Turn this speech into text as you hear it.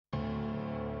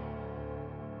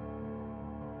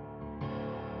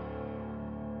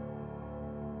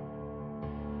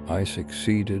I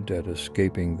succeeded at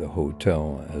escaping the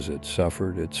hotel as it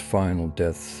suffered its final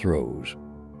death throes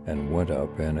and went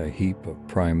up in a heap of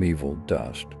primeval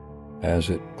dust. As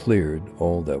it cleared,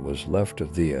 all that was left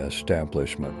of the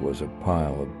establishment was a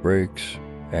pile of bricks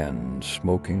and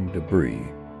smoking debris.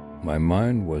 My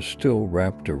mind was still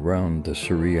wrapped around the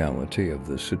surreality of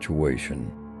the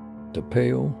situation. The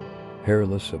pale,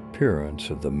 hairless appearance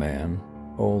of the man,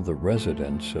 all the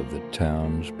residents of the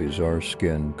town's bizarre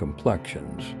skin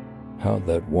complexions, how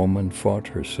that woman fought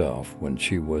herself when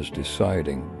she was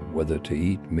deciding whether to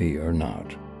eat me or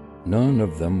not. None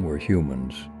of them were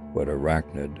humans, but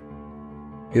arachnid,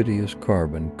 hideous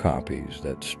carbon copies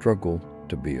that struggled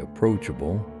to be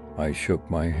approachable. I shook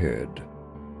my head.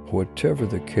 Whatever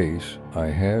the case, I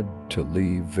had to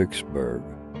leave Vicksburg,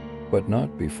 but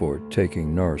not before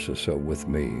taking Narcissa with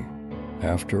me.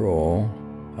 After all,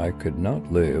 I could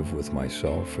not live with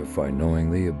myself if I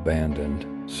knowingly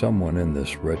abandoned someone in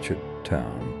this wretched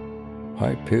town.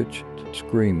 High-pitched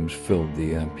screams filled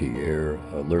the empty air,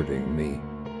 alerting me.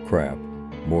 Crap,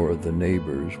 more of the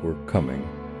neighbors were coming,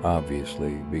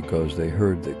 obviously because they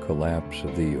heard the collapse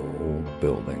of the old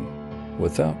building.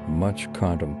 Without much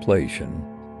contemplation,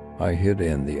 I hid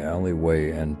in the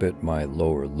alleyway and bit my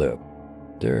lower lip.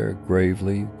 Their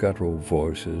gravely guttural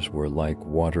voices were like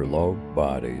waterlogged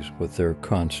bodies with their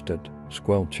constant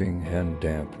squelching and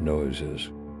damp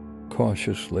noises.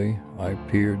 Cautiously, I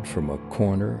peered from a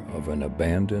corner of an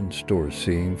abandoned store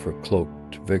scene for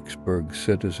cloaked Vicksburg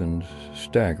citizens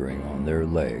staggering on their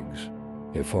legs.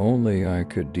 If only I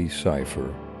could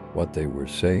decipher what they were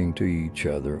saying to each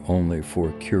other only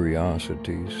for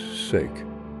curiosity's sake.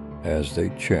 As they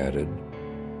chatted,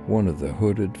 one of the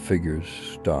hooded figures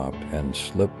stopped and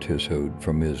slipped his hood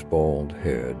from his bald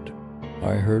head.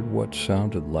 I heard what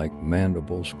sounded like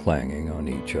mandibles clanging on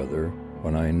each other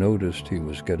when I noticed he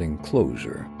was getting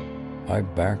closer. I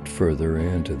backed further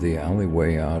into the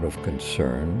alleyway out of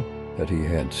concern that he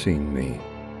had seen me.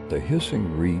 The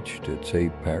hissing reached its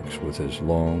apex with his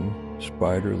long,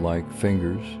 spider-like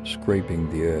fingers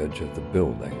scraping the edge of the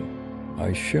building.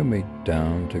 I shimmied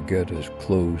down to get as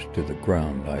close to the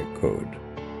ground I could.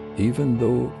 Even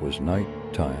though it was night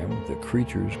time, the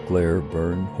creature's glare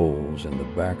burned holes in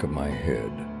the back of my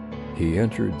head. He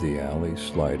entered the alley,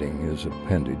 sliding his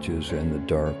appendages in the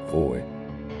dark void.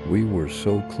 We were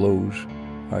so close,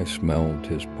 I smelled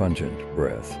his pungent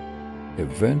breath.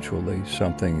 Eventually,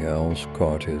 something else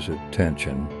caught his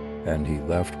attention, and he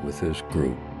left with his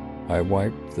group. I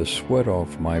wiped the sweat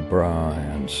off my brow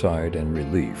and sighed in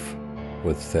relief.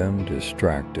 With them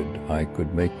distracted, I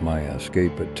could make my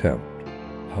escape attempt.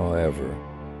 However,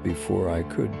 before I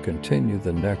could continue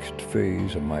the next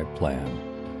phase of my plan,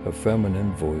 a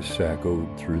feminine voice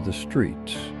echoed through the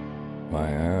streets.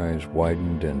 My eyes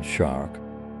widened in shock.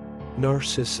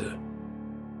 Narcissa.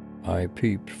 I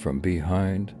peeped from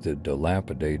behind the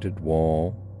dilapidated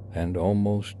wall and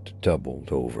almost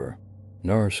doubled over.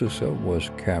 Narcissa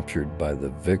was captured by the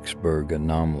Vicksburg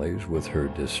anomalies with her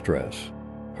distress.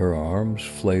 Her arms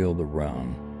flailed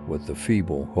around with the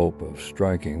feeble hope of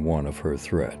striking one of her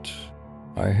threats.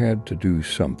 I had to do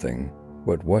something,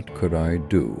 but what could I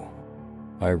do?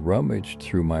 I rummaged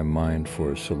through my mind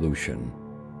for a solution,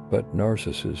 but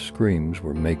Narcissa's screams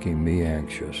were making me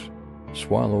anxious.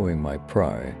 Swallowing my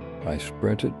pride, I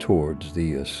sprinted towards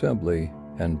the assembly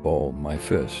and balled my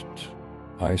fists.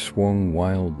 I swung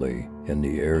wildly in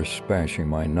the air, smashing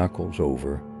my knuckles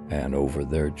over and over.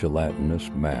 Their gelatinous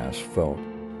mass felt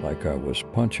like I was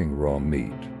punching raw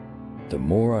meat. The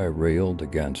more I railed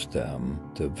against them,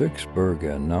 the Vicksburg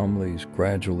anomalies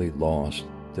gradually lost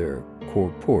their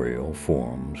corporeal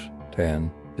forms and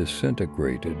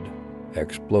disintegrated,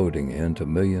 exploding into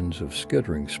millions of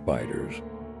skittering spiders.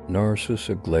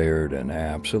 Narcissa glared in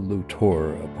absolute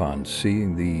horror upon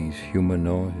seeing these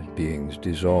humanoid beings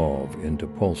dissolve into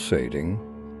pulsating,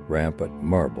 rampant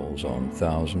marbles on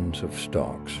thousands of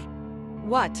stalks.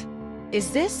 What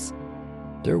is this?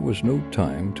 There was no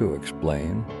time to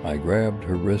explain. I grabbed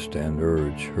her wrist and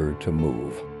urged her to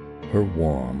move. Her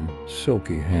warm,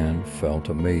 silky hand felt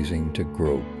amazing to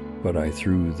grope, but I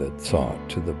threw that thought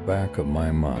to the back of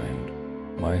my mind.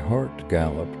 My heart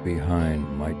galloped behind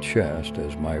my chest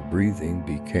as my breathing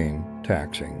became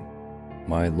taxing.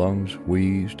 My lungs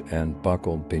wheezed and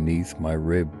buckled beneath my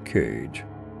rib cage.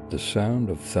 The sound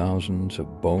of thousands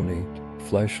of bony,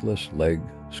 fleshless legs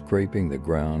scraping the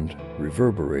ground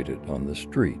reverberated on the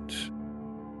streets.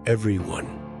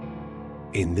 Everyone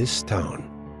in this town.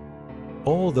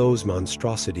 All those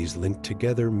monstrosities linked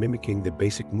together, mimicking the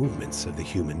basic movements of the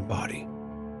human body.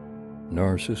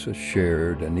 Narcissa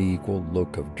shared an equal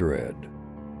look of dread.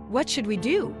 What should we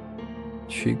do?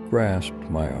 She grasped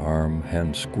my arm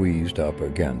and squeezed up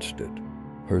against it.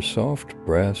 Her soft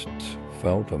breasts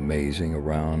felt amazing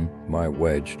around my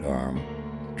wedged arm,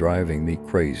 driving me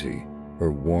crazy.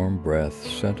 Her warm breath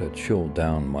sent a chill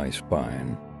down my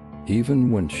spine.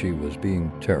 Even when she was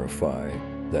being terrified,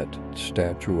 that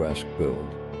statuesque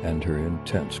build and her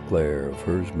intense glare of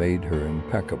hers made her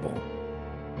impeccable.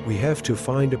 We have to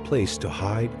find a place to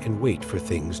hide and wait for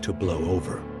things to blow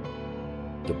over.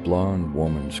 The blonde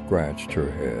woman scratched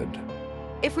her head.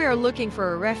 If we are looking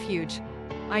for a refuge,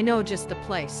 I know just the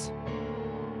place.